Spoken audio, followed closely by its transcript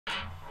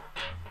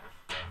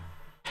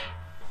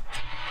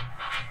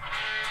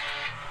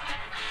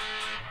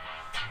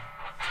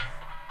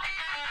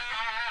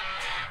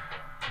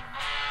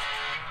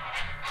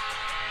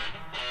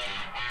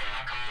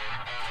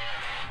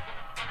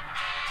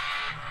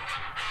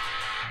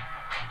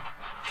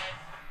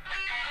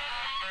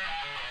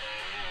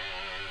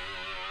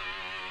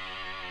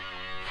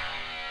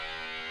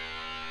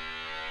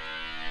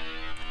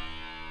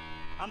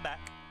I'm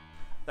back.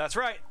 That's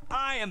right,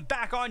 I am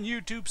back on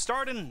YouTube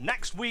starting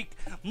next week,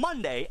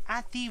 Monday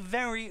at the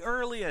very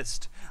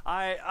earliest.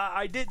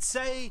 I did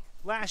say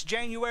last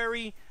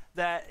January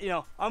that, you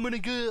know, I'm gonna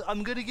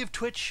give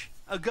Twitch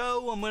a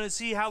go. I'm gonna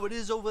see how it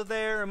is over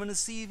there. I'm gonna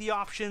see the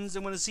options.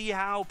 I'm gonna see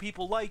how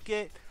people like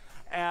it.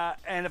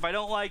 And if I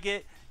don't like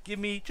it,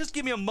 just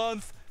give me a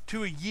month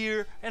to a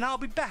year, and I'll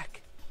be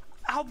back.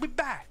 I'll be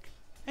back.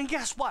 And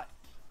guess what?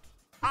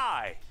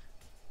 I,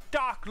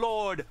 Dark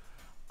Lord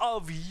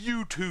of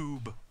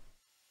YouTube,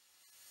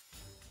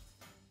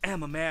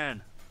 am a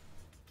man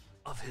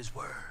of his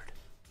word.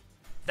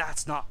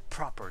 That's not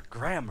proper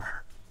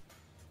grammar.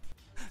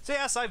 So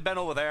yes, I've been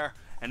over there,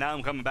 and now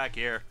I'm coming back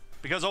here,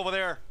 because over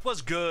there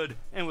was good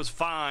and was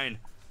fine.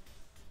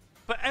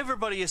 But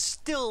everybody is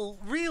still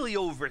really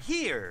over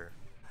here.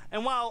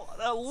 And while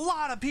a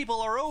lot of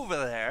people are over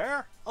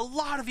there, a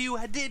lot of you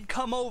did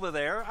come over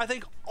there. I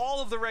think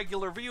all of the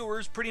regular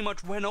viewers pretty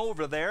much went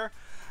over there.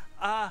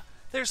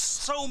 There's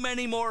so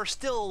many more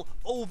still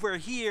over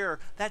here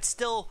that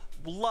still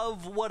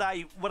love what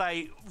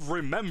I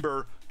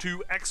remember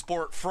to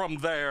export from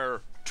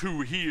there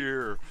to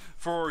here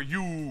for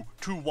you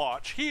to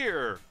watch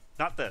here.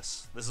 Not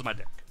this. This is my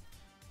dick.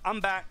 I'm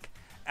back.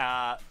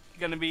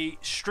 Gonna be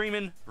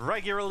streaming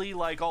regularly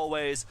like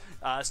always.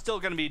 Still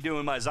gonna be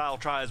doing my Xile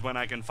tries when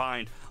I can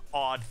find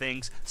odd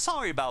things.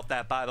 Sorry about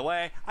that, by the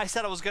way. I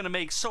said I was gonna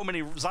make so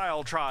many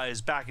Xile tries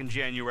back in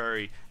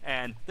January,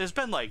 and there's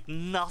been like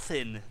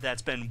nothing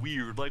that's been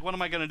weird. Like, what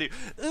am I gonna do?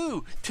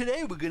 Ooh,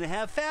 today we're gonna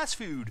have fast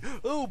food.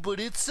 Oh, but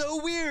it's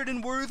so weird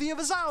and worthy of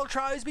a Xile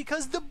tries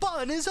because the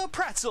bun is a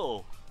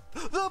pretzel.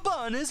 The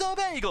bun is a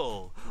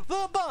bagel.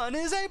 The bun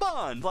is a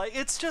bun. Like,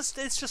 it's just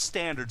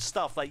standard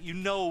stuff. Like, you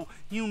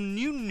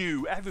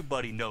knew,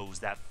 everybody knows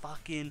that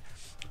fucking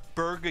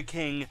Burger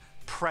King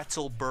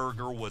pretzel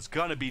burger was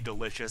gonna be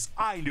delicious.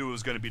 I knew it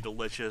was gonna be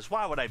delicious.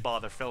 Why would I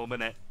bother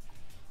filming it?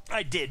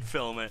 I did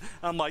film it.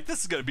 I'm like,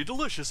 this is gonna be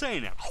delicious,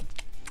 ain't it?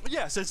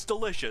 Yes, it's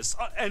delicious.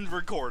 End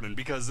recording,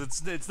 because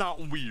it's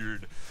not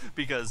weird,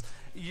 because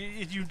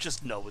you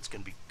just know it's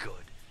gonna be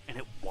good, and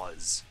it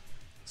was.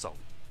 So,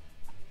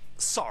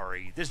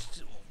 sorry.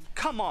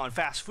 Come on,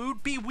 fast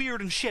food, be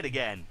weird and shit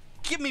again.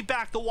 Give me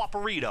back the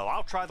Whopperito.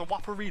 I'll try the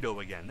Whopperito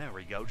again. There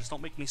we go. Just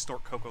don't make me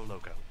snort Coco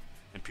Loco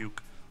and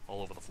puke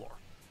all over the floor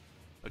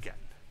again.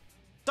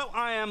 So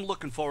I am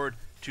looking forward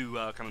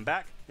to coming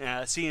back,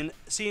 seeing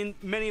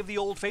many of the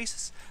old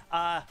faces.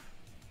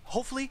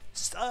 Hopefully,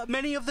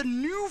 many of the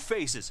new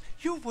faces.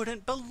 You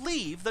wouldn't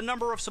believe the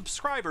number of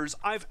subscribers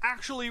I've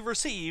actually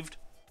received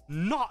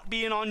not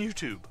being on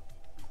YouTube.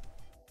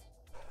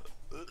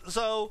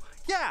 So,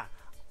 yeah,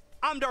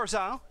 I'm Darth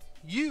Xile.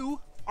 You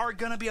are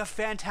gonna be a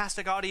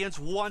fantastic audience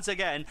once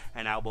again,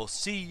 and I will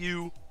see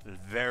you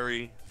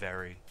very,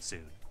 very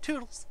soon.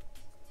 Toodles.